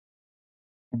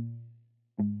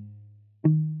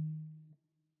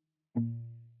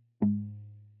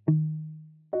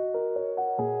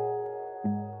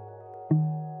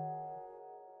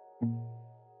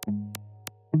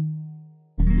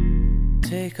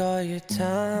Take all your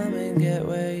time and get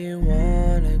where you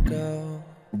wanna go.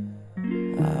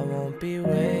 I won't be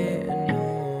waiting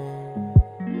home.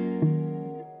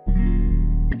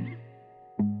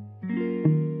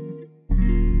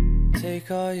 Take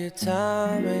all your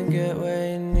time and get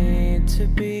where you need to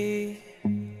be.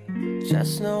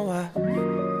 Just know I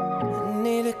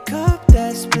need a cup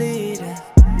that's bleeding,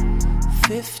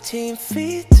 15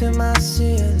 feet to my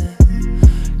ceiling.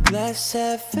 Glass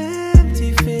half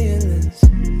empty feelings.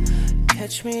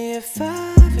 Catch me at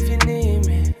 5 if you need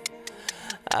me.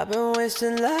 I've been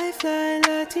wasting life like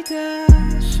la-ti-da.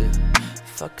 Shit,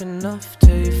 fuck enough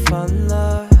till you find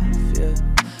love, yeah.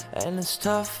 And it's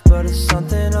tough, but it's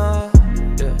something off,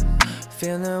 yeah.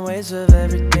 Feeling waves of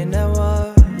everything that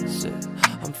was, yeah.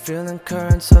 I'm feeling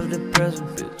currents of the present,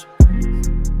 bitch.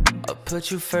 I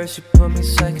put you first, you put me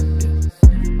second,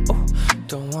 yeah. Oh,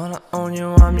 don't wanna own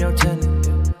you, I'm your tenant,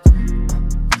 yeah.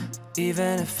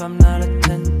 Even if I'm not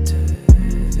attentive,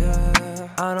 yeah.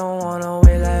 I don't wanna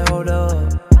wait like hold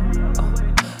up,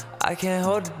 I can't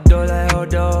hold the door like hold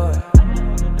door.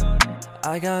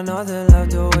 I got nothing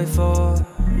left to wait for,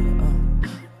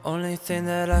 only thing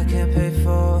that I can't pay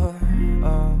for.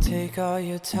 Take all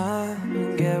your time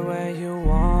and get where you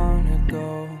wanna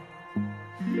go.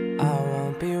 I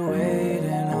won't be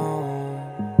waiting home.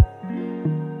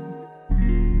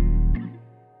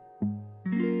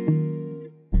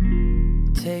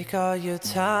 Take all your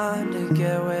time to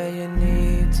get where you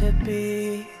need to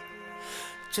be.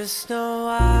 Just know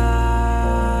I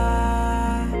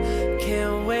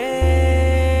can't wait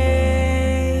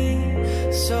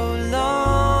so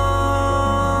long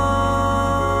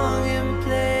in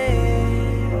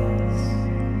place.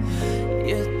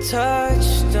 Your touch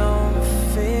don't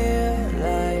feel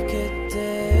like it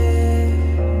did.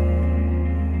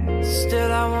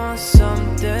 Still I want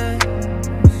something.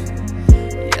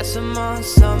 Yes, I'm on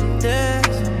something.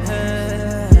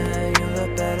 You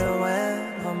look better when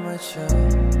I'm with you.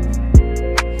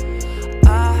 I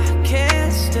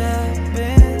can't step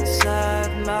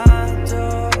inside my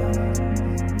door.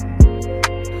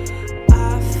 I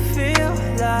feel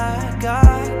like I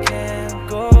can't